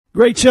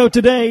Great show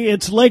today.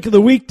 It's Lake of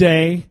the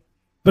Weekday.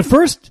 But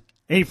first,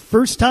 a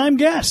first-time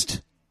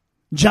guest,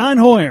 John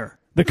Hoyer,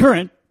 the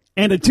current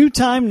and a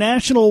two-time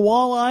National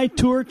Walleye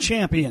Tour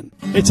champion.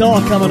 It's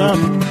all coming up.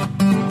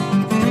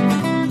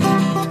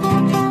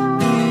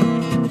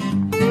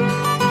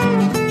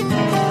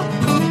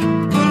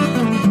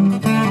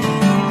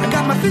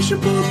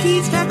 Fishing pool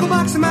keys, tackle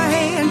box in my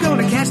hand.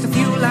 Gonna cast a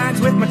few lines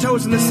with my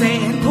toes in the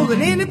sand.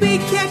 Pulling in a big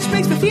catch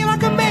makes me feel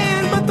like a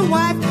man. But the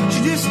wife,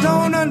 she just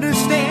don't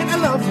understand. I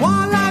love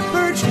walleye,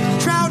 perch,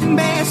 trout, and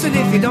bass. And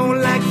if you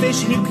don't like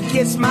fishing, you can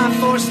kiss my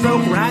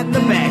four-stroke right in the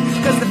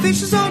back. Cause the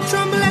fishes all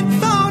tremble at the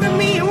thought of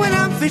me when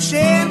I'm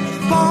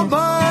fishing Paul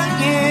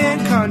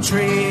Bunyan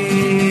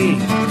country.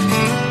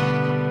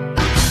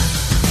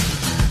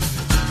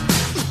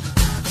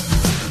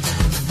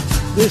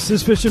 This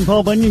is Fishin'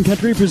 Paul Bunyan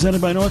Country,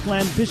 presented by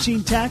Northland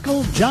Fishing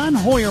Tackle. John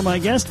Hoyer, my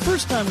guest.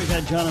 First time we've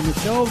had John on the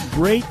show.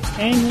 Great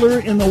angler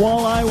in the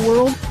walleye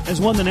world. Has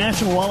won the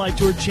National Walleye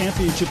Tour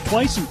Championship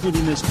twice,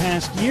 including this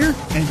past year.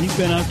 And he's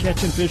been out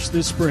catching fish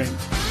this spring.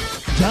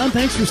 John,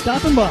 thanks for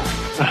stopping by.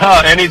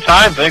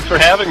 Anytime. Thanks for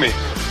having me.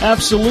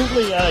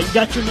 Absolutely. You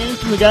got your name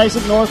from the guys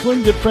at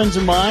Northland, good friends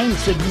of mine.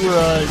 Said you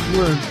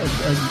were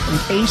an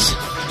ace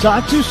to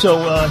talk to,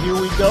 so here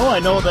we go. I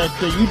know that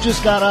you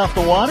just got off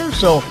the water,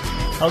 so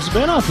how's it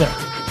been out there?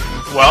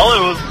 Well,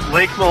 it was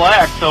Lake Mille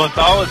Lacs, so it's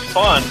always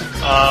fun.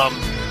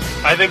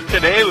 I think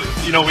today,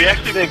 we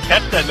actually didn't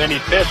catch that many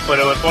fish, but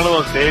it was one of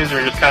those days where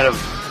you're just kind of,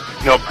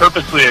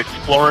 purposely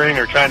exploring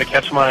or trying to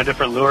catch them on a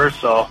different lure.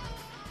 So,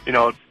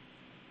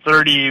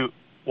 30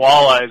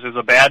 walleyes is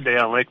a bad day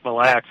on Lake Mille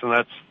Lacs, and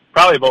that's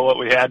probably about what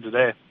we had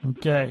today.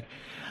 Okay.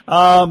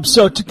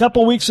 So it's a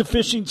couple weeks of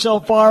fishing so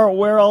far.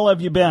 Where all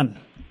have you been?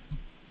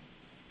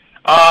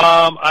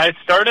 I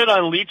started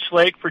on Leech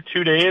Lake for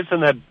 2 days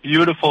in that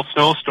beautiful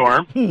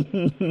snowstorm.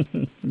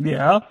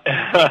 Yeah.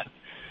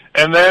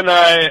 And then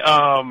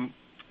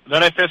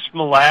I fished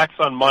Mille Lacs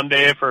on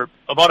Monday for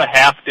about a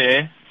half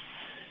day.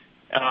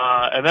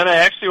 And then I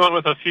actually went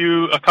with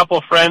a couple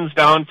of friends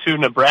down to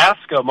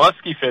Nebraska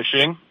muskie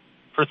fishing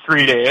for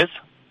 3 days.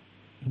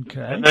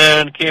 Okay. And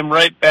then came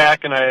right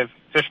back, and I've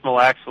fished Mille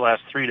Lacs the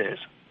last 3 days.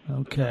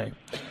 Okay.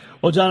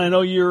 Well, John, I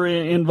know you're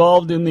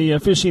involved in the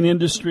fishing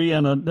industry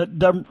on a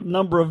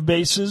number of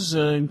bases,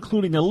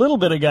 including a little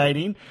bit of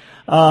guiding,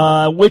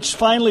 which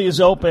finally is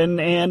open.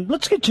 And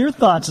let's get your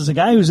thoughts as a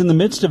guy who's in the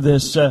midst of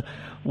this.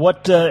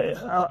 What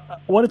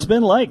it's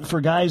been like for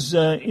guys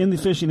in the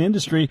fishing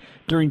industry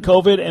during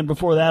COVID and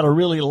before that, a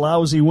really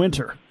lousy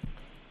winter.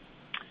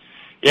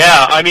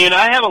 Yeah, I mean,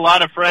 I have a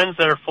lot of friends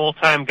that are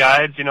full-time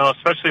guides,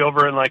 especially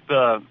over in like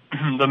the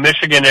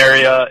Michigan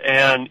area,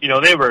 and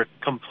they were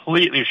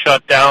completely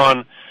shut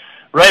down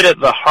right at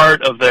the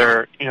heart of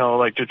their,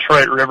 like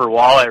Detroit River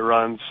walleye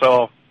run.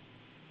 So,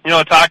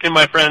 talking to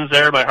my friends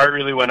there, my heart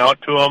really went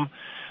out to them.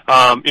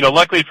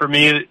 Luckily for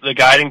me, the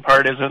guiding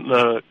part isn't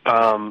the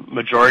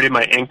majority of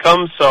my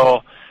income.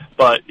 So,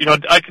 but,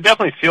 I could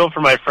definitely feel for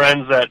my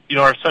friends that,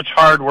 are such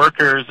hard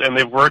workers, and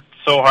they've worked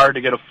so hard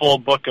to get a full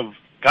book of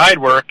guide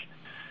work.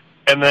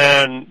 And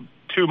then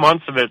 2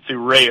 months of it's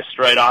erased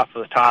right off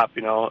the top,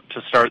 to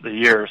start the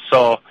year.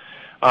 So,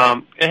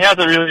 it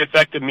hasn't really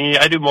affected me.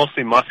 I do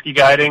mostly muskie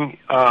guiding,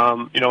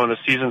 when the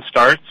season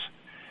starts.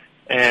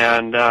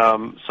 And,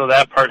 so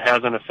that part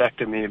hasn't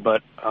affected me.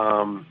 But,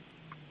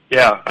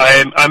 yeah,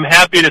 I'm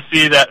happy to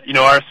see that,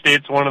 our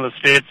state's one of the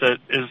states that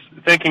is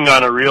thinking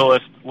on a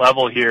realist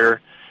level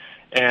here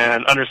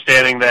and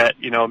understanding that,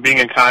 being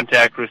in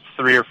contact with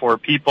 3 or 4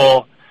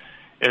 people,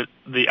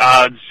 the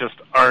odds just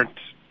aren't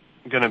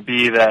going to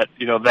be that,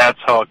 that's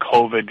how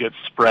COVID gets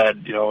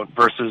spread,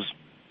 versus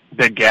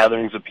big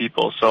gatherings of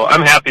people. So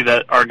I'm happy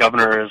that our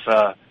governor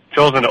has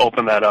chosen to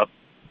open that up.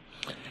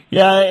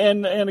 Yeah,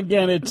 and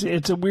again,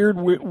 it's a weird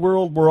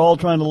world we're all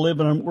trying to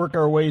live and work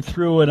our way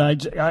through. And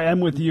I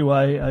am with you.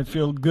 I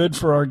feel good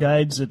for our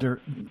guides that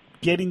are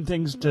getting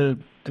things to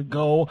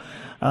go.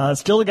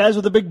 Still, the guys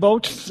with the big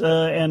boats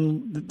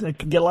and they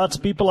can get lots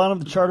of people out of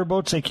the charter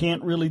boats. They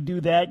can't really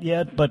do that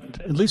yet,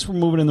 but at least we're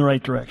moving in the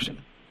right direction.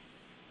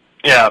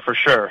 Yeah, for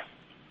sure.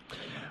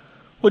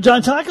 Well,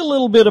 John, talk a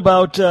little bit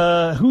about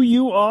who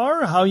you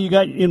are, how you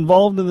got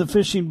involved in the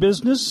fishing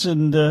business,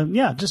 and,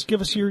 just give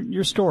us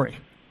your story.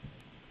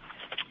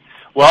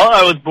 Well,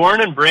 I was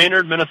born in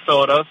Brainerd,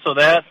 Minnesota, so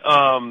that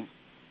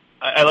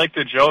I like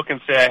to joke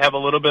and say I have a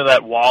little bit of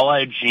that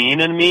walleye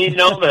gene in me,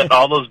 that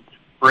all those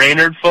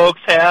Brainerd folks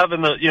have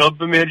in the,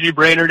 Bemidji,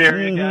 Brainerd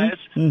area guys.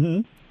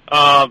 Mm-hmm.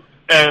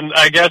 And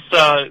I guess,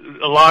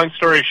 a long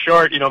story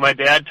short, my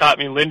dad taught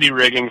me Lindy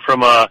rigging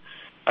from a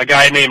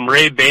guy named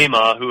Ray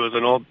Bama, who was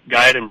an old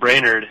guide in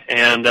Brainerd.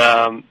 And,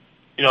 so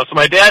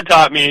my dad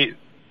taught me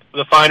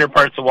the finer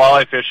parts of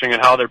walleye fishing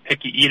and how they're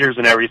picky eaters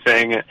and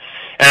everything. And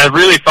I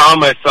really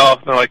found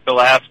myself in like the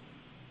last,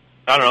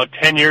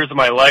 10 years of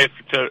my life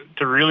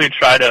to really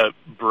try to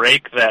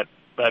break that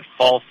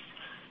falseness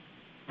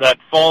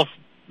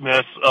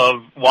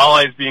of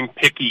walleyes being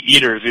picky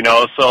eaters,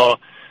 So,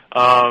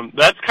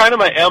 that's kind of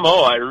my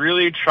MO. I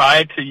really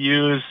try to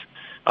use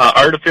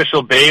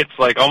artificial baits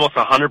like almost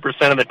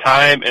 100% of the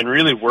time, and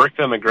really work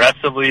them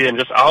aggressively, and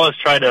just always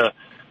try to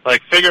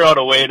like figure out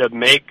a way to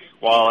make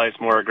walleyes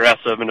more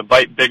aggressive and to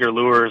bite bigger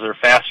lures or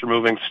faster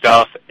moving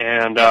stuff.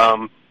 And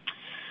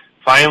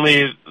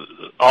finally,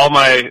 all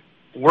my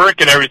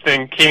work and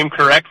everything came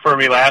correct for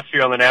me last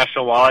year on the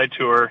National Walleye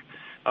Tour.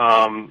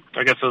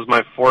 I guess it was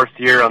my 4th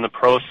year on the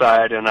pro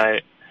side, and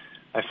I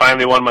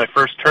finally won my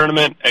first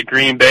tournament at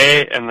Green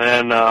Bay, and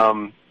then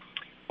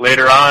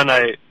later on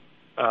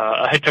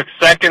I took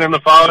second in the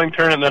following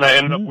tournament, and then I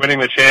ended up winning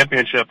the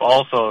championship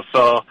also.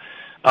 So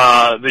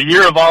the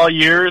year of all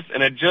years,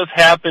 and it just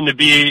happened to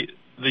be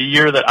the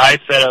year that I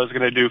said I was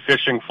going to do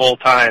fishing full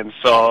time.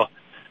 So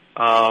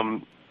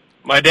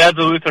my dad's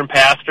a Lutheran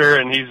pastor,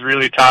 and he's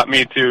really taught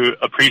me to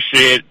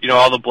appreciate,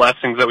 all the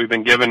blessings that we've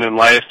been given in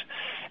life.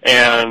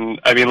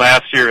 And I mean,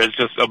 last year is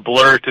just a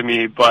blur to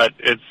me, but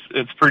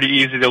it's pretty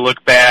easy to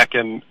look back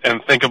and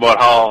think about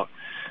how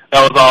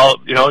that was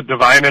all,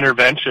 divine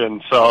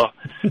intervention. So,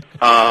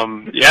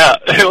 yeah,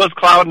 it was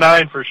cloud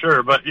nine for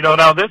sure. But,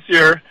 now this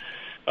year,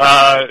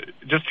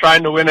 just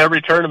trying to win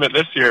every tournament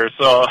this year.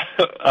 So,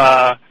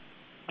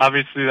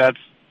 obviously that's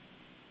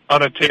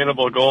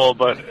unattainable goal,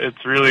 but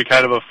it's really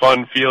kind of a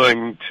fun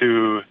feeling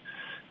to,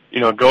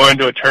 go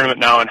into a tournament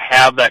now and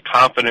have that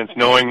confidence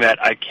knowing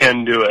that I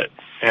can do it.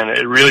 And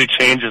it really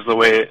changes the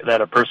way that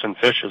a person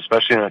fishes,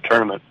 especially in a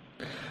tournament.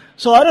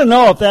 So I don't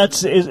know if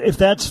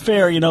that's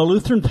fair.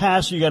 Lutheran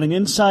pastor, you got an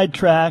inside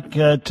track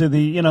to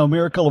the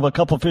miracle of a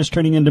couple of fish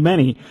turning into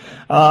many.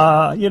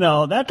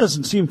 That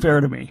doesn't seem fair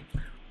to me.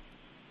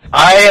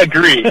 I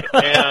agree,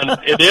 and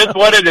it is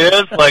what it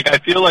is. Like, I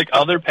feel like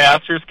other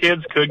pastors'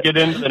 kids could get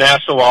into the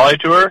National Walleye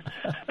Tour.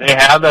 They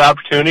have that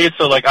opportunity,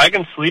 so like I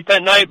can sleep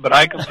at night. But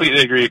I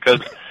completely agree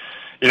because,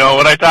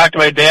 when I talk to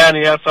my dad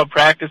and he asks how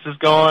practice is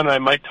going, I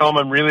might tell him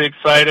I'm really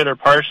excited, or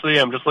partially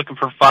I'm just looking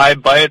for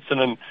 5 bites, and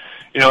then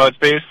it's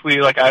basically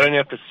like I don't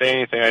have to say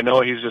anything. I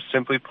know he's just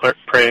simply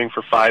praying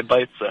for 5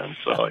 bites then.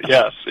 So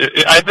yes,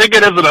 I think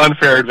it is an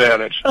unfair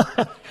advantage.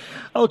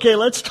 Okay,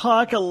 let's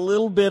talk a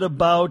little bit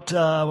about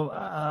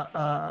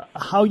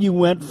how you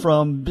went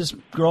from just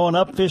growing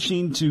up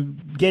fishing to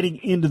getting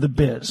into the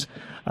biz.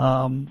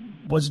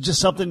 Was it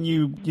just something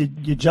you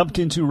jumped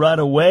into right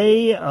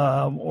away,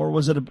 or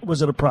was it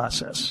a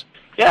process?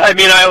 Yeah, I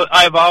mean,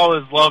 I've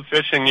always loved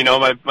fishing.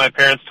 My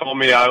parents told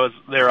me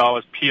they were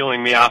always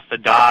peeling me off the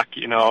dock.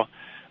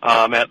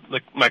 At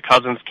my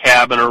cousin's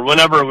cabin or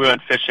whenever we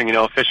went fishing.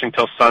 Fishing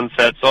till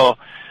sunset. So,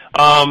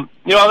 other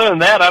than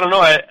that, I don't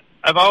know.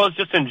 I've always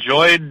just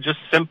enjoyed just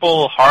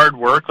simple, hard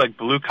work, like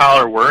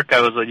blue-collar work.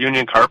 I was a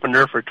union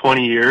carpenter for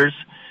 20 years,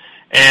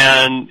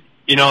 and,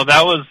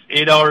 that was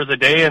 8 hours a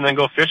day and then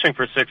go fishing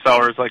for 6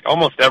 hours, like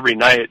almost every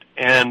night.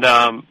 And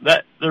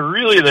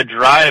the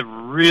drive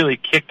really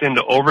kicked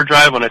into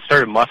overdrive when I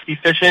started muskie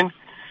fishing.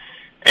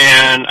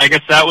 And I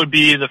guess that would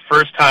be the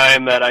first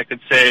time that I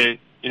could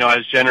say, I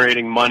was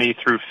generating money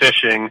through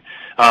fishing,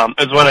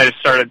 is when I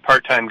started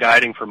part-time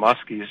guiding for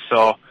muskies.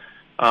 So,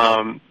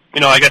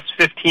 I guess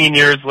 15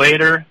 years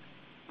later,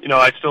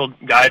 I still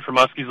guide for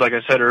muskies, like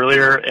I said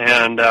earlier,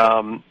 and,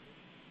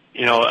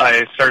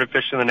 I started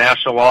fishing the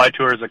National Walleye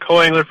Tour as a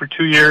co-angler for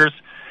 2 years.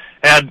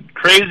 Had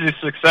crazy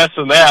success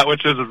in that,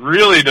 which is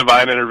really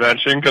divine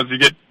intervention because you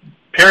get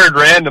paired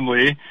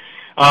randomly.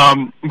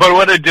 But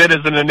what it did is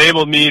it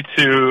enabled me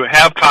to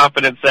have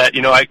confidence that,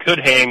 I could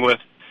hang with,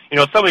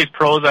 some of these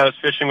pros I was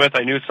fishing with.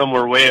 I knew some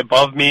were way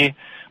above me,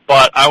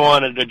 but I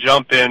wanted to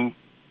jump in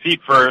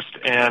feet first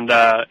and,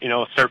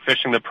 start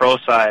fishing the pro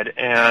side.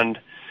 And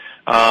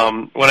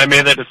when I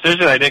made that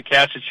decision, I didn't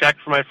cash a check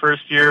for my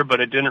first year, but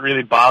it didn't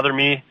really bother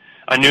me.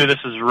 I knew this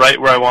is right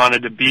where I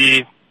wanted to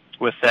be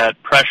with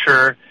that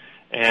pressure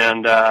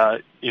and,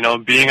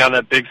 being on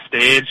that big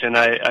stage. And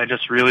I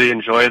just really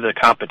enjoy the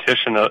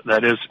competition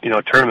that is,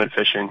 tournament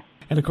fishing.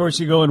 And, of course,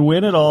 you go and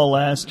win it all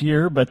last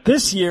year. But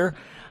this year,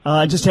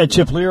 I just had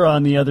Chip Lear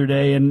on the other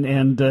day, and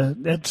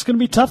it's going to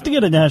be tough to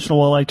get a National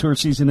Walleye Tour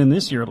season in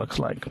this year, it looks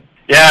like.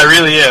 Yeah, it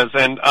really is.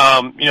 And,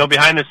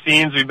 behind the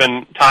scenes, we've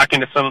been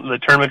talking to some of the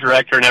tournament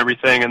director and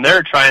everything, and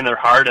they're trying their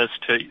hardest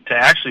to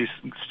actually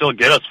still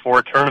get us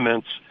 4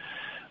 tournaments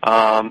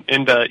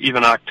into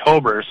even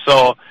October.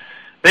 So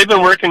they've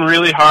been working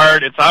really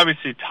hard. It's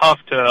obviously tough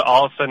to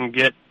all of a sudden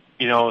get,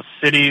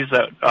 cities,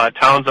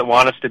 towns that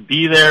want us to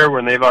be there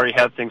when they've already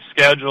had things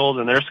scheduled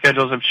and their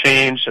schedules have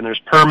changed and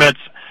there's permits.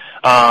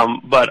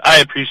 But I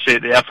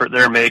appreciate the effort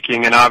they're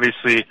making. And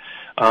obviously,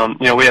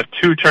 we have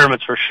 2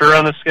 tournaments for sure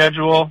on the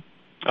schedule.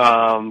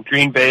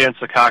 Green Bay and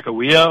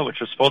Sakakawea,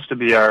 which is supposed to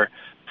be our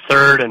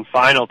 3rd and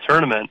final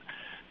tournament.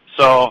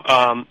 So,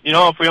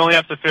 if we only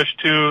have to fish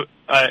 2,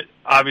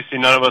 obviously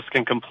none of us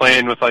can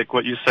complain with like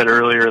what you said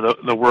earlier,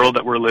 the world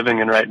that we're living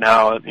in right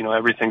now.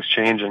 Everything's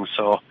changing.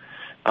 So,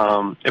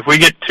 if we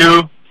get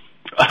 2,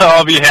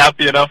 I'll be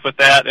happy enough with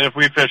that. And if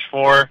we fish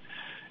 4,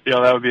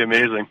 that would be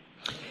amazing.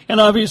 And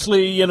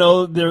obviously,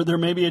 there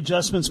may be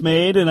adjustments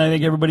made, and I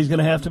think everybody's going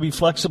to have to be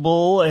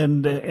flexible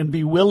and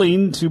be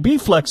willing to be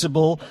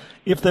flexible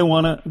if they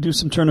want to do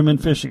some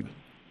tournament fishing.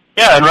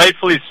 Yeah, and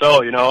rightfully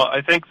so.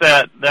 I think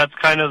that's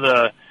kind of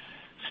the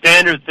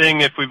standard thing,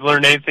 if we've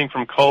learned anything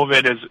from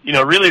COVID, is,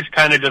 really it's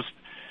kind of just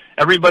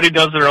everybody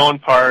does their own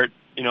part.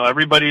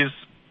 Everybody's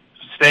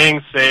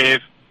staying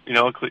safe,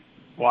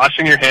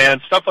 washing your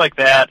hands, stuff like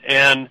that.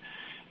 And,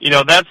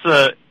 that's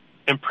a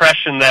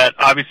impression that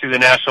obviously the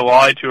National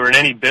Walleye Tour and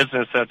any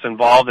business that's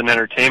involved in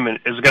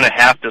entertainment is going to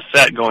have to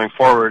set going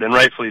forward, and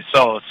rightfully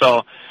so.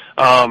 So,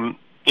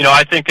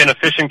 I think in a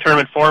fishing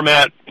tournament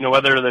format,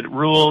 whether the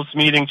rules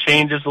meeting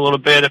changes a little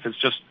bit, if it's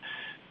just,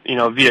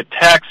 via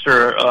text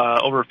or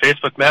over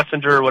Facebook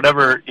Messenger or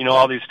whatever,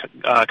 all these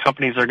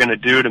companies are going to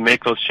do to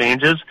make those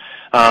changes.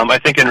 I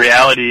think in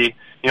reality,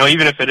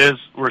 even if it is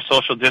we're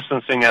social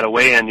distancing at a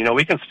weigh-in,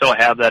 we can still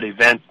have that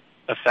event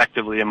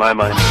effectively, in my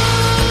mind.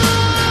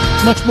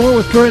 Much more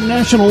with current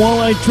National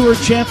Walleye Tour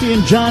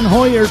champion John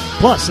Hoyer.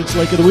 Plus, it's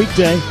Lake of the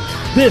Weekday.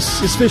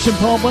 This is Fishin'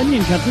 Paul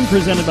Bunyan Country,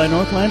 presented by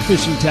Northland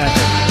Fishing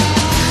Tackle.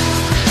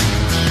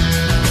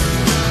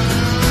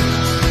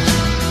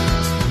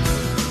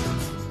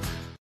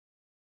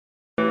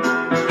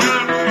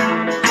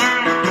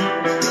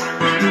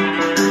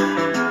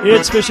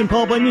 It's Fishin'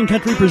 Paul Bunyan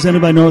Country,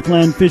 presented by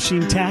Northland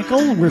Fishing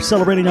Tackle. We're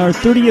celebrating our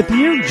 30th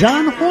year.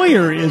 John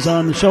Hoyer is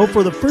on the show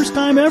for the first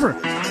time ever.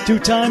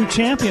 Two-time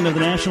champion of the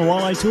National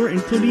Walleye Tour,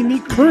 including the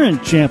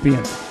current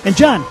champion. And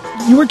John,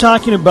 you were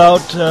talking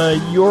about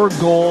your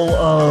goal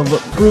of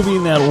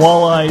proving that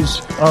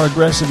walleyes are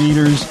aggressive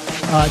eaters.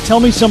 Tell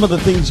me some of the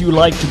things you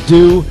like to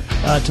do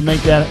to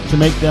make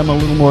them a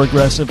little more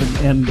aggressive,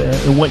 and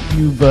what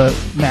you've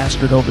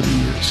mastered over the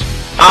years.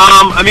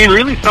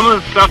 Really, some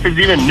of the stuff is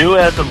even new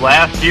as of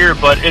last year,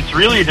 but it's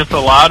really just a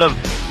lot of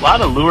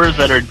lures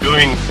that are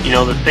doing,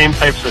 the same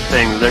types of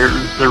things.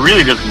 They're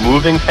really just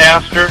moving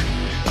faster.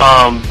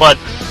 But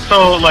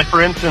so, like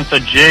for instance, a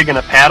jig and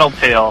a paddle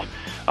tail.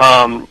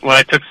 When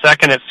I took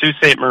second at Sault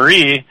Ste.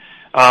 Marie,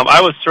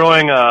 I was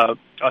throwing a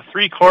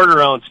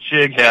 3/4 ounce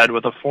jig head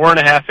with a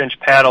 4.5-inch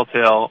paddle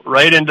tail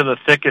right into the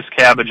thickest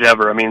cabbage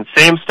ever.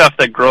 Same stuff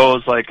that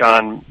grows like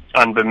on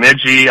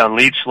Bemidji, on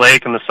Leech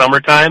Lake in the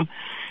summertime.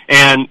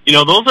 And,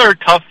 those are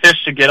tough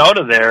fish to get out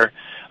of there.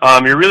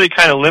 You're really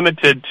kind of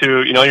limited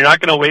to, you're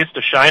not going to waste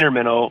a shiner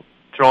minnow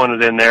throwing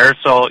it in there.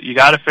 So you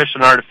got to fish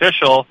an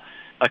artificial.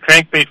 A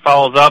crankbait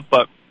follows up,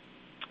 but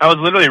I was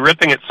literally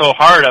ripping it so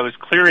hard I was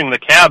clearing the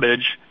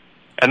cabbage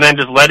and then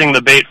just letting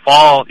the bait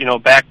fall,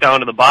 back down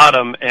to the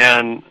bottom.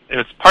 And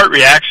it's part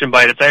reaction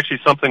bite. It's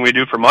actually something we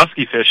do for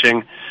muskie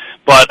fishing.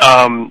 But,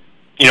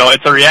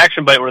 it's a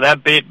reaction bite where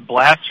that bait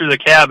blasts through the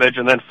cabbage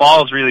and then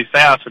falls really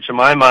fast, which in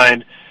my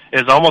mind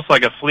is almost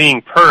like a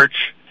fleeing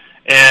perch,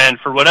 and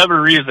for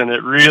whatever reason,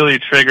 it really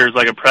triggers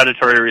like a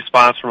predatory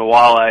response from a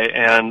walleye,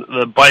 and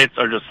the bites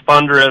are just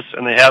thunderous,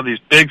 and they have these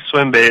big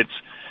swim baits,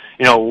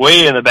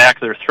 way in the back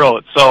of their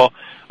throat. So,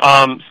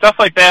 stuff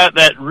like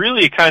that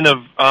really kind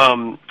of,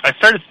 I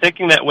started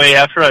thinking that way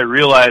after I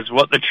realized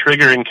what the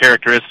triggering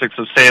characteristics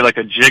of, say, like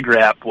a jig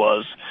wrap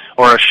was,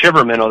 or a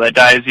shiver minnow that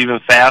dies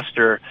even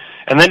faster,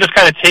 and then just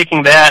kind of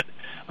taking that,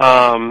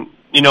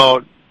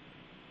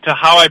 to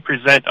how I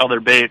present other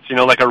baits,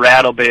 like a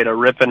rattle bait, a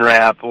rip and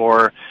wrap,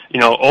 or,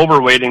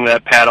 overweighting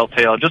that paddle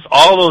tail. Just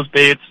all those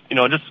baits,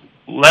 just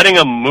letting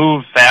them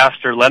move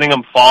faster, letting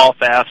them fall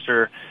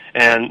faster,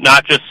 and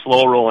not just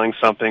slow rolling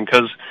something.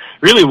 Because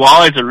really,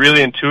 walleyes are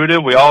really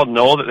intuitive. We all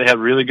know that they have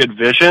really good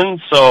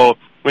vision. So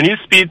when you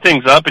speed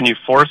things up and you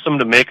force them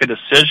to make a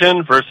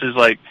decision versus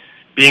like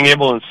being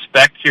able to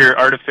inspect your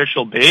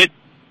artificial bait,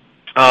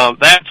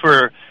 that's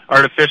where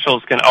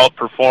artificials can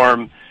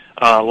outperform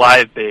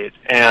live bait.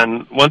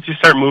 And once you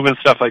start moving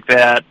stuff like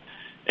that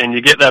and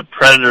you get that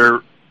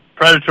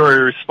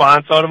predatory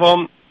response out of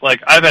them,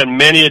 like I've had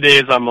many a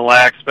days on Mille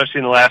Lacs, especially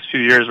in the last few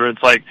years, where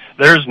it's like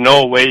there's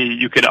no way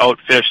you could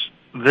outfish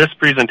this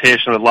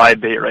presentation with live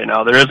bait right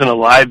now. There isn't a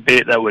live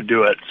bait that would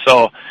do it.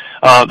 So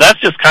that's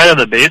just kind of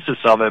the basis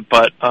of it.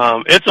 But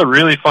it's a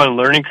really fun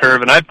learning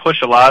curve, and I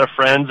push a lot of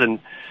friends and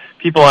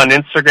people on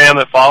Instagram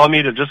that follow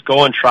me to just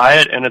go and try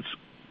it. And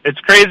it's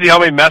crazy how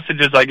many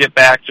messages I get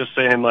back just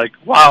saying, like,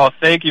 wow,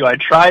 thank you, I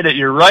tried it,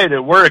 you're right,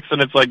 it works.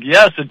 And it's like,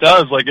 yes, it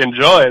does, like,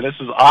 enjoy, this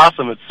is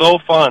awesome, it's so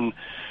fun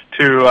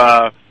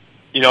to,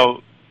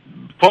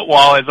 put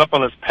walleyes up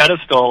on this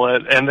pedestal,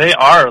 and they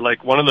are,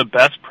 like, one of the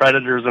best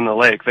predators in the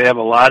lake. They have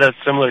a lot of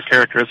similar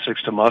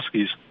characteristics to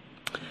muskies.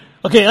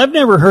 Okay, I've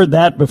never heard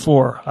that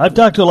before. I've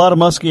talked to a lot of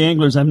muskie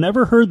anglers. I've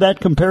never heard that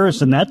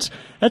comparison. That's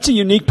a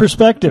unique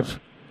perspective.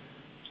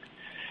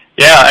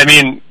 Yeah,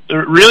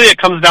 really it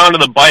comes down to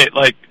the bite,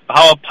 like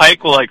how a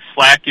pike will like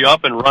slack you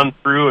up and run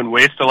through and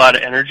waste a lot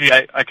of energy.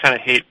 I kind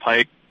of hate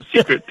pike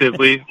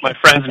secretively. My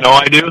friends know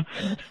I do.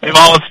 They've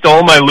always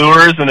stole my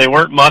lures, and they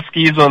weren't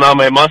muskies on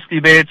my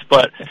muskie baits,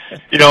 but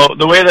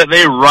the way that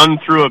they run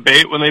through a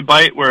bait when they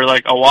bite, where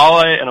like a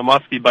walleye and a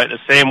muskie bite the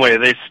same way,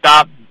 they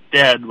stop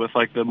dead with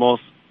like the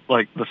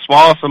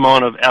smallest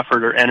amount of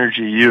effort or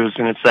energy used,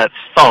 and it's that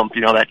thump,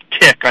 that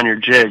kick on your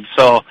jig.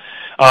 So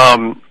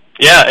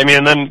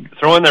and then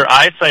throwing their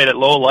eyesight at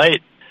low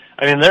light,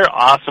 I mean, they're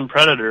awesome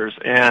predators,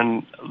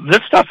 and this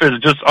stuff is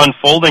just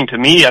unfolding to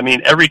me. I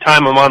mean, every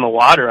time I'm on the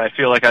water, I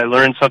feel like I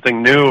learn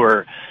something new,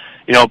 or,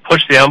 you know,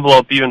 push the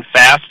envelope even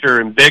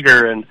faster and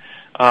bigger. And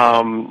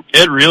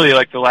it really,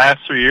 like, the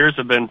last 3 years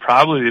have been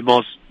probably the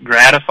most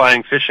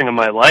gratifying fishing of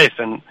my life.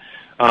 And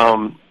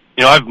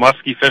you know, I've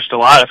muskie fished a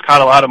lot. I've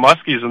caught a lot of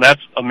muskies, and that's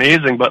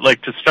amazing. But,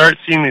 like, to start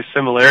seeing these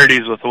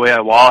similarities with the way I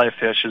walleye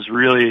fish is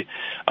really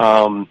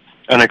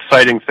an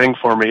exciting thing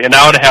for me. And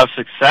now to have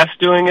success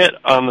doing it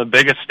on the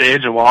biggest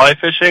stage in walleye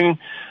fishing,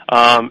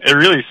 it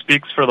really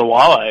speaks for the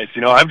walleyes.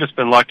 You know, I've just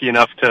been lucky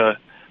enough to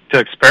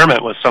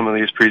experiment with some of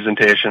these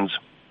presentations.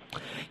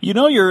 You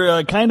know,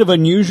 you're kind of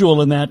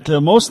unusual in that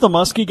most of the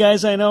muskie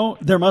guys I know,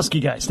 they're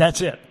muskie guys.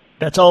 That's it.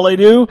 That's all they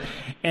do.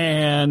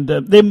 And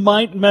they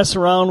might mess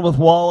around with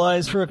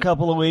walleyes for a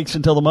couple of weeks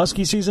until the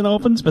muskie season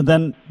opens, but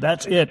then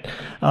that's it.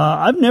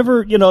 I've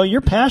never, you know,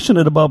 you're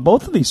passionate about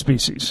both of these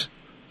species.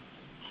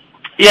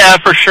 Yeah,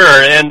 for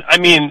sure. And, I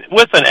mean,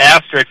 with an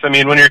asterisk, I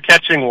mean, when you're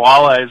catching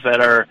walleyes that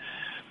are,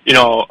 you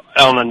know,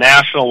 on a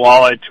national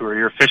walleye tour,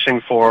 you're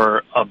fishing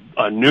for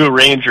a new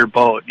Ranger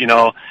boat, you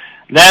know,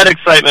 that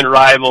excitement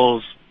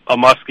rivals a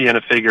muskie and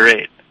a figure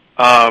eight.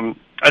 I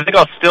think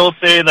I'll still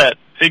say that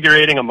figure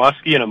eighting a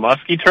muskie in a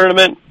muskie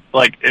tournament,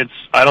 like,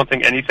 I don't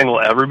think anything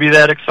will ever be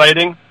that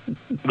exciting,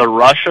 the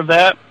rush of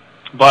that.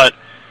 But,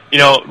 you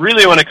know,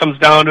 really when it comes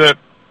down to it,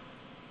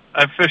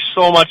 I've fished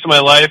so much in my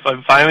life,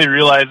 I'm finally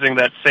realizing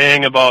that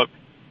saying about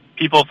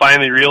people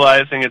finally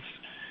realizing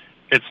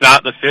it's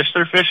not the fish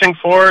they're fishing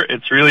for,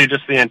 it's really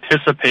just the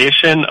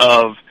anticipation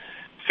of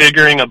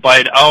figuring a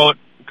bite out,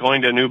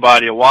 going to a new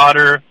body of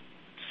water,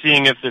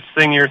 seeing if this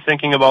thing you're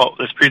thinking about,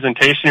 this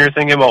presentation you're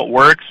thinking about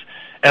works.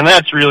 And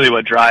that's really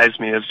what drives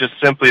me, is just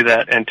simply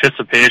that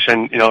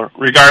anticipation, you know,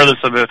 regardless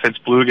of if it's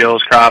bluegills,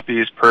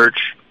 crappies, perch,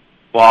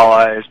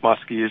 walleyes,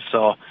 muskies.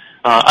 So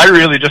I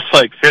really just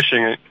like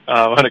fishing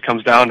when it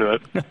comes down to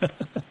it.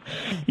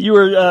 You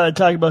were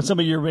talking about some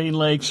of your main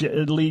lakes,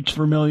 Leech,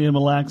 Vermilion,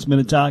 Mille Lacs,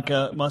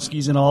 Minnetonka,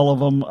 muskies in all of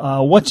them.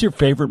 What's your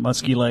favorite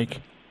muskie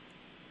lake?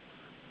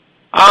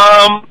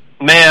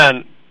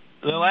 Man,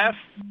 the last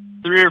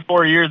 3 or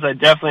 4 years, I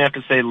definitely have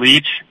to say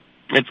Leech.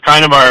 It's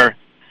kind of our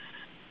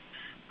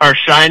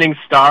shining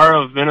star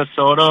of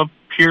Minnesota,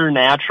 pure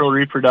natural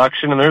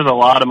reproduction, and there's a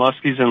lot of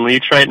muskies in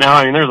Leech right now.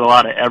 I mean, there's a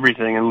lot of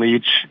everything in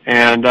Leech.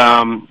 And,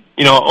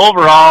 you know,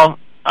 overall,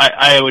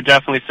 I would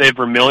definitely say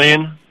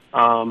Vermilion.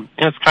 And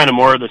it's kind of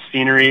more of the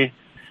scenery,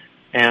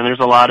 and there's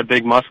a lot of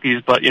big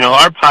muskies. But, you know,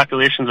 our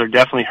populations are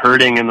definitely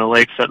hurting in the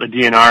lakes that the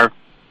DNR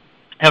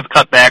have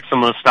cut back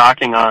some of the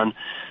stocking on.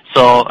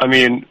 So, I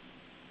mean,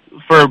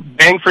 for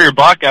bang for your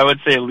buck, I would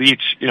say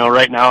Leech, you know,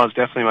 right now is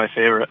definitely my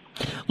favorite.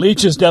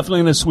 Leech is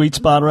definitely in a sweet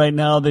spot right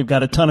now. They've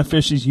got a ton of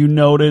fish, as you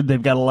noted.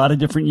 They've got a lot of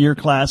different year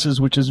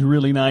classes, which is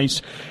really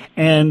nice.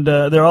 And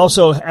they're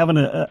also having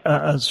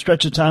a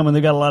stretch of time when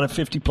they've got a lot of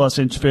 50-plus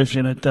inch fish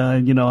in it.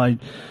 You know,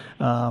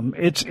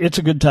 it's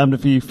a good time to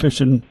be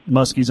fishing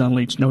muskies on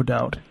Leech, no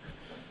doubt.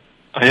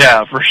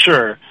 Yeah, for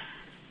sure.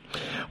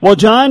 Well,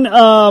 John,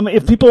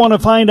 if people want to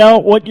find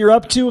out what you're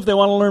up to, if they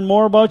want to learn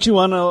more about you,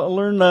 want to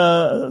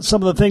learn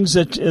some of the things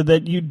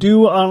that you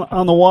do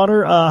on the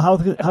water,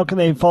 how can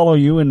they follow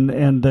you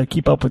and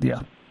keep up with you?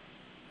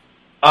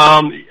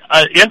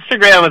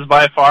 Instagram is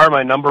by far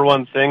my number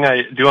one thing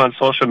I do on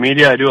social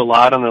media. I do a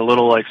lot on the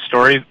little, like,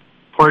 story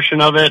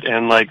portion of it,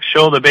 and, like,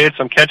 show the baits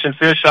I'm catching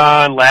fish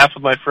on, laugh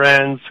with my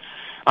friends.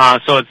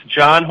 So it's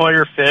John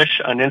Hoyer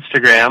Fish on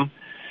Instagram,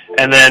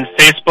 and then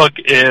Facebook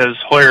is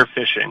Hoyer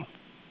Fishing.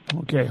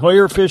 Okay,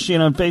 Hoyer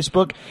Fishing on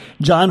Facebook,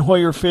 John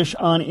Hoyer Fish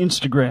on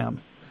Instagram.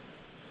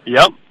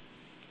 Yep.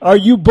 Are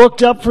you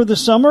booked up for the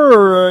summer,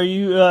 or are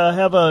you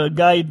have a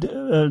guide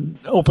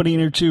opening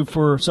or two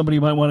for somebody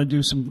who might want to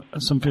do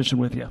some fishing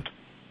with you?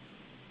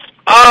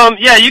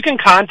 Yeah, you can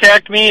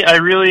contact me. I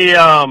really,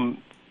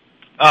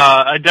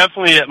 I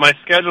definitely, my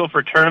schedule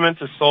for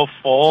tournaments is so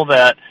full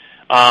that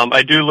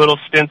I do little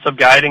stints of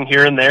guiding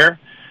here and there.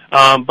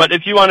 But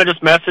if you want to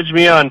just message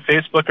me on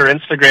Facebook or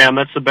Instagram,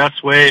 that's the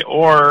best way.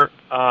 Or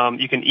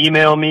you can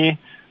email me,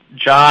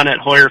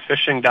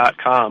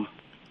 john@hoyerfishing.com.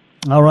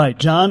 All right,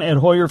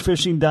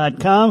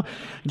 john@hoyerfishing.com.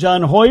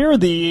 John Hoyer,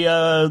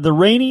 the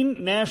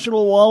reigning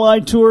National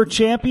Walleye Tour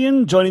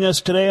champion, joining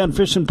us today on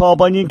Fishin' Paul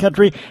Bunyan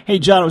Country. Hey,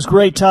 John, it was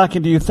great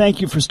talking to you.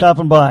 Thank you for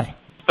stopping by.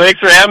 Thanks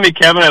for having me,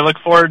 Kevin. I look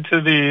forward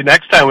to the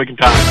next time we can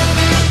talk.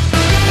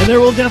 And there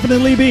will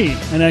definitely be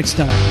a next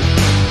time.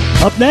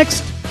 Up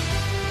next,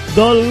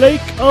 the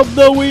Lake of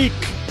the Week.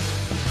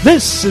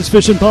 This is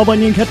Fishin' Paul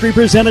Bunyan Country,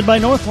 presented by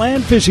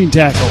Northland Fishing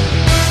Tackle.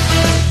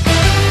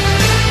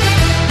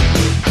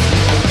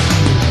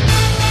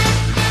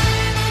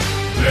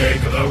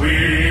 Lake of the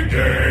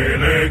weekday,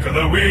 lake of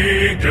the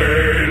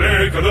weekday,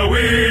 lake of the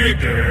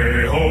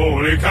weekday,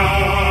 holy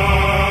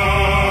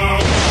cow!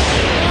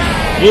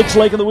 It's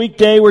Lake of the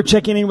Weekday. We're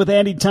checking in with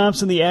Andy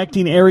Thompson, the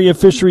acting area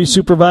fisheries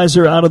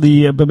supervisor out of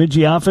the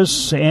Bemidji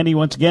office. Andy,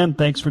 once again,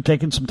 thanks for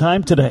taking some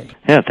time today.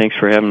 Yeah, thanks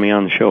for having me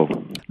on the show.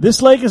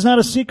 This lake is not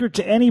a secret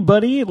to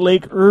anybody.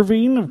 Lake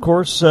Irving, of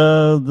course,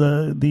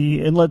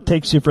 the inlet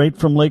takes you right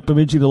from Lake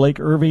Bemidji to Lake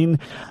Irving.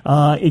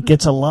 It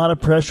gets a lot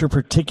of pressure,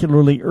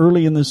 particularly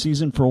early in the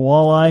season for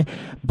walleye,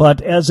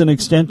 but as an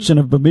extension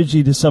of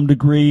Bemidji to some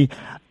degree,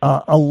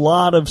 a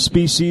lot of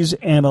species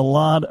and a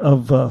lot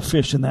of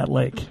fish in that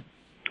lake.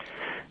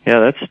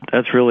 Yeah,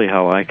 that's really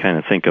how I kind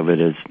of think of it.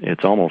 Is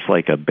it's almost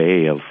like a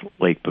bay of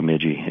Lake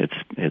Bemidji.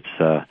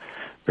 It's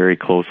very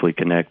closely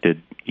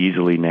connected,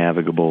 easily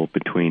navigable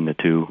between the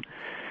two,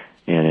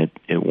 and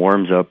it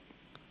warms up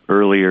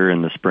earlier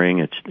in the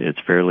spring. It's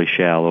fairly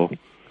shallow,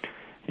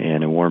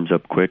 and it warms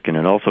up quick, and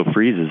it also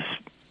freezes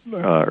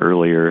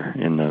earlier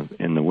in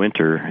the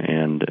winter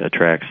and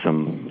attracts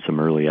some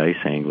early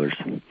ice anglers.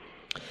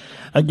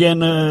 Again,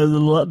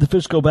 the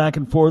fish go back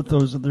and forth.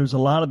 There's a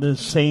lot of the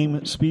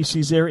same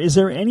species there. Is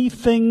there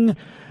anything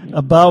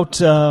about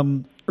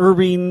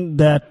Irving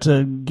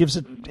that gives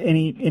it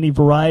any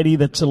variety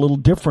that's a little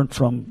different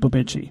from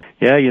Bemidji?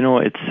 Yeah,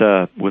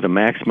 it's with a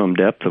maximum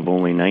depth of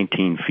only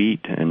 19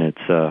 feet, and it's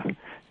a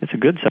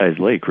good-sized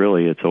lake,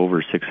 really. It's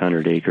over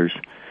 600 acres.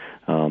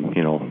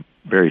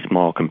 Very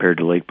small compared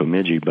to Lake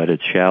Bemidji, but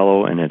it's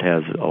shallow and it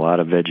has a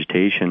lot of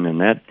vegetation, and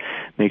that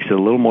makes it a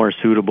little more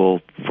suitable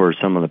for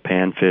some of the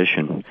panfish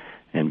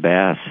and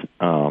bass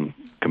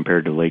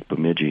compared to Lake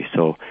Bemidji.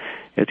 So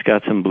it's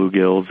got some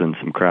bluegills and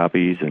some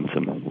crappies and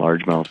some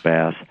largemouth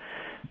bass.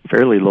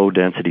 Fairly low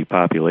density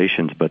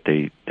populations, but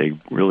they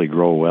really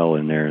grow well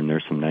in there, and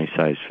there's some nice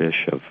sized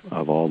fish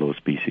of all those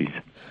species.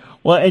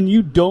 Well, and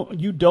you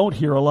don't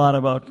hear a lot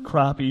about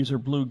crappies or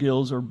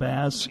bluegills or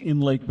bass in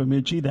Lake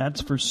Bemidji,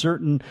 that's for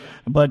certain.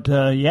 But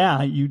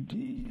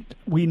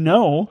we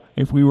know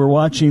if we were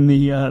watching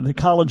the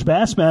College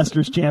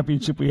Bassmasters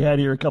Championship we had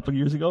here a couple of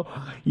years ago,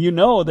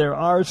 there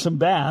are some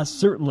bass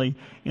certainly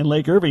in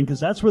Lake Irving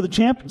because that's where the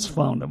champions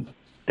found them.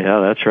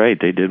 Yeah, that's right.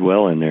 They did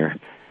well in there,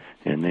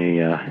 and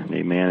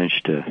they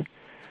managed to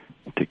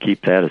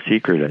keep that a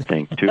secret, I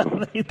think,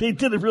 too. They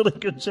did a really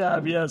good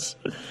job. Yes.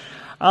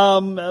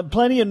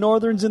 Plenty of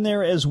northerns in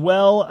there as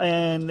well,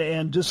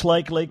 and just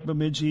like Lake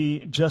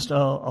Bemidji, just a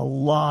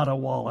lot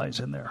of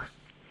walleyes in there.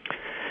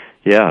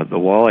 Yeah, the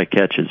walleye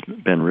catch has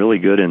been really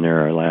good in there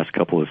our last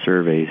couple of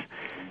surveys,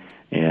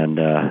 and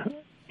I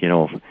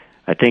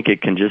think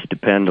it can just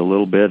depend a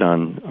little bit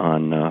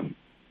on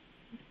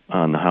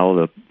how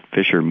the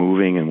fish are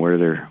moving and where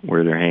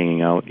they're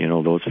hanging out.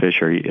 Those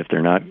fish are, if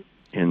they're not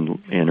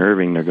in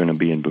Irving, they're going to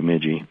be in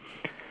Bemidji.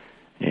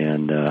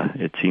 And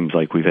it seems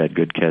like we've had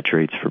good catch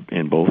rates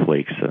in both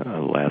lakes the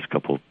last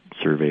couple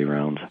survey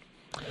rounds.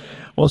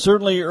 Well,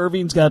 certainly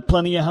Irving's got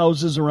plenty of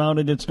houses around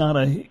it. It's not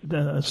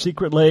a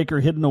secret lake or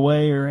hidden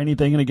away or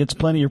anything, and it gets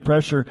plenty of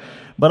pressure.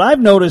 But I've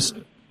noticed,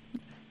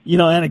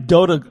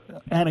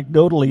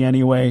 anecdotally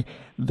anyway,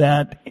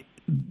 that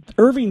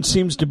Irving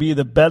seems to be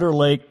the better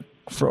lake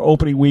for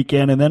opening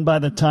weekend, and then by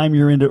the time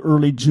you're into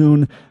early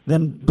June,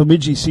 then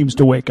Bemidji seems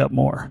to wake up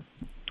more.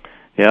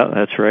 Yeah,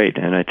 that's right,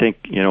 and I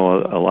think a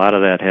lot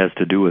of that has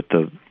to do with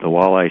the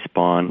walleye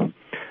spawn,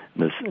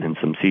 and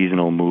some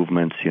seasonal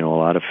movements. A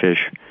lot of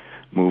fish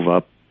move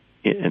up,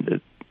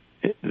 and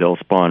they'll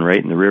spawn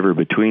right in the river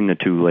between the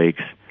two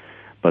lakes,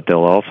 but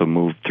they'll also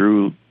move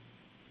through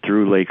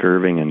Lake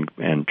Irving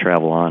and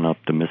travel on up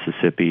the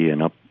Mississippi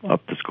and up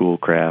the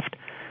Schoolcraft.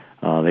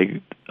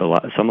 Some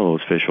of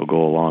those fish will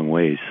go a long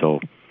ways.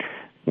 So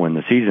when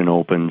the season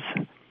opens,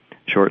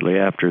 shortly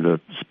after the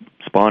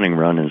spawning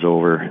run is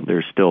over,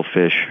 there's still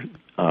fish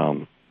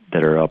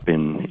that are up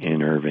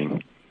in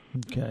Irving.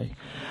 Okay.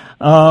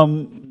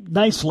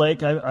 Nice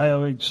lake. I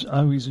always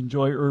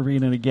enjoy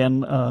Irving, and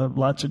again,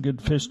 lots of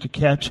good fish to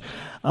catch.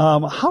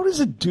 How does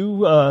it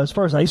do as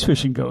far as ice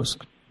fishing goes?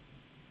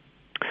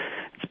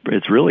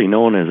 It's really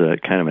known as a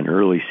kind of an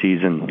early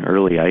season,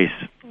 early ice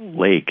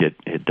lake.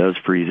 It does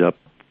freeze up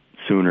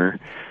sooner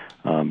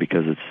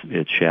because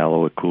it's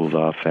shallow. It cools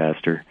off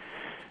faster,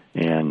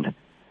 and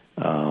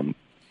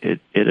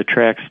it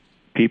attracts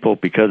people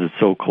because it's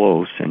so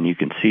close, and you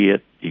can see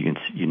it.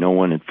 You know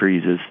when it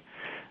freezes.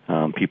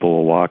 People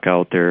will walk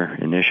out there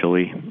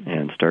initially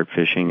and start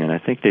fishing, and I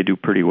think they do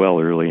pretty well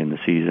early in the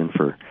season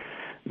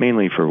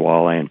mainly for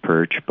walleye and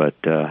perch. But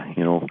there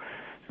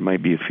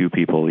might be a few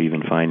people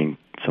even finding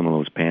some of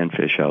those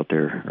panfish out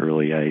there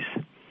early ice.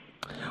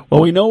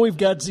 Well, we know we've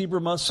got zebra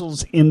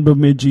mussels in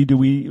Bemidji. Do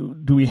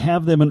we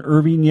have them in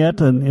Irving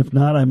yet? And if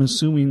not, I'm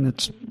assuming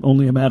it's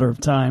only a matter of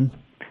time.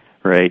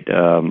 Right.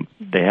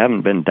 They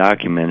haven't been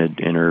documented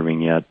in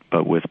Irving yet,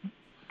 but with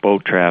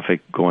boat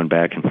traffic going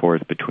back and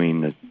forth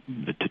between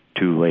the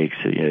two lakes,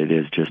 it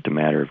is just a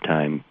matter of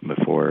time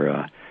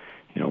before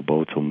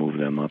boats will move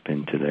them up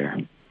into there.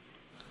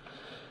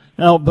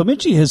 Now,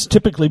 Bemidji has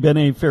typically been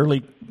a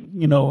fairly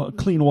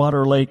clean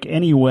water lake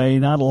anyway,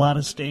 not a lot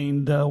of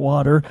stained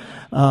water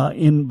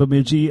in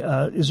Bemidji.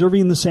 Is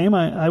Irving the same,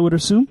 I would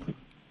assume?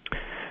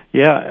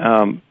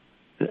 Yeah,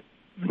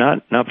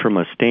 not from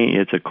a stain.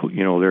 It's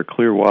they're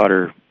clear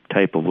water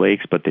type of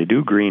lakes, but they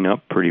do green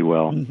up pretty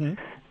well. Mm-hmm.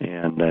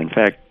 And in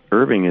fact,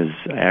 Irving is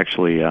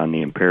actually on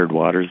the impaired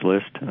waters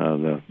list,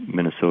 the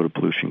Minnesota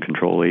Pollution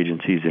Control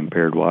Agency's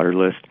impaired water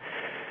list.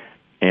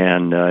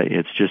 And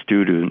it's just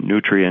due to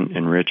nutrient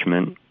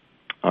enrichment,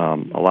 a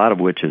lot of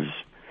which is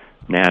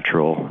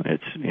natural.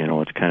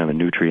 It's kind of a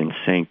nutrient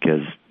sink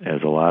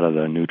as a lot of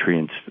the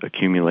nutrients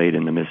accumulate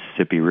in the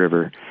Mississippi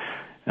River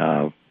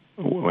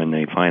when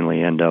they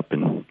finally end up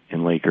in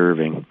Lake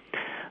Irving.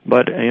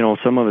 But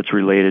some of it's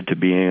related to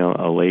being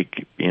a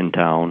lake in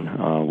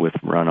town with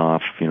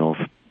runoff,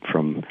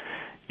 from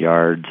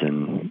yards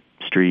and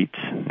streets,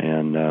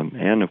 and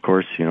of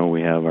course,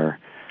 we have our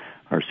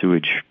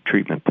sewage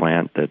treatment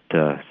plant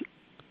that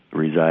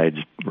resides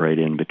right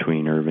in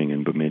between Irving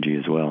and Bemidji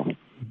as well.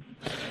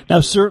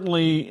 Now,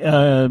 certainly,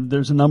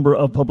 there's a number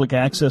of public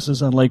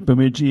accesses on Lake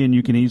Bemidji, and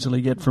you can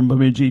easily get from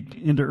Bemidji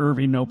into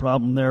Irving, no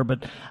problem there.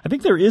 But I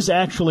think there is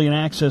actually an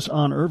access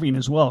on Irving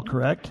as well,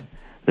 correct?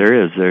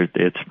 There is.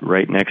 It's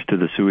right next to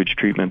the sewage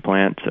treatment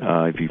plant.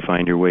 If you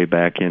find your way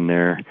back in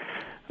there,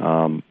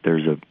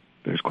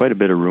 there's quite a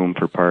bit of room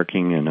for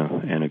parking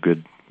and a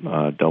good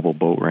double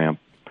boat ramp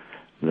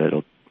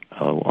that'll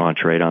launch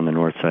right on the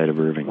north side of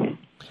Irving.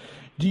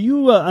 Do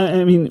you,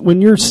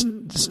 when you're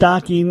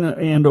stocking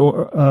and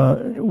or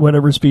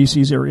whatever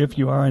species, or if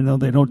you are, I know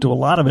they don't do a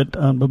lot of it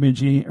on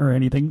Bemidji or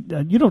anything,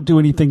 you don't do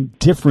anything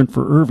different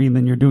for Irving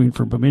than you're doing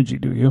for Bemidji,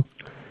 do you?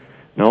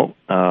 No.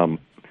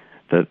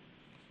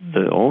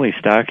 The only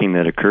stocking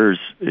that occurs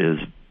is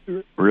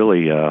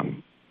really, for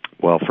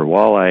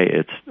walleye,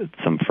 it's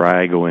some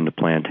fry go into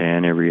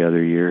Plantan every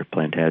other year,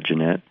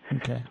 Plantagenet,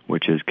 okay,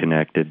 which is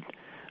connected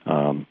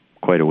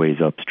quite a ways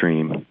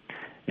upstream.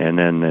 And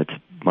then it's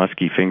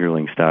musky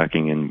fingerling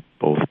stocking in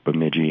both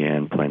Bemidji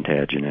and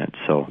Plantagenet.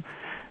 So,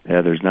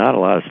 there's not a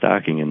lot of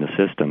stocking in the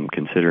system,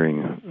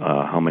 considering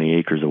how many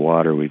acres of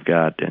water we've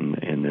got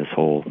in this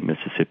whole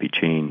Mississippi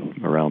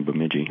chain around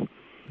Bemidji.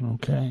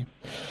 Okay.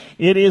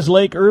 It is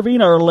Lake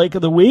Irving, our lake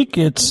of the week.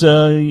 It's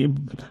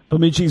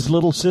Bemidji's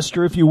little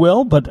sister, if you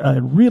will, but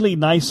a really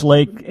nice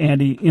lake,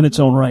 Andy, in its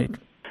own right.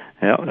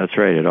 Yeah, that's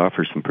right. It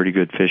offers some pretty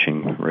good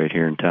fishing right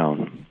here in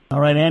town. All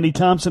right, Andy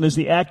Thompson is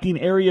the acting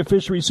area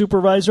fishery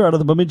supervisor out of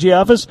the Bemidji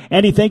office.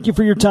 Andy, thank you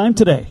for your time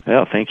today.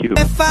 Yeah, thank you.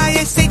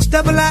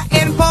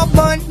 F-I-S-H-I-I-N, Paul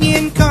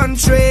Bunyan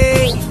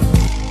country.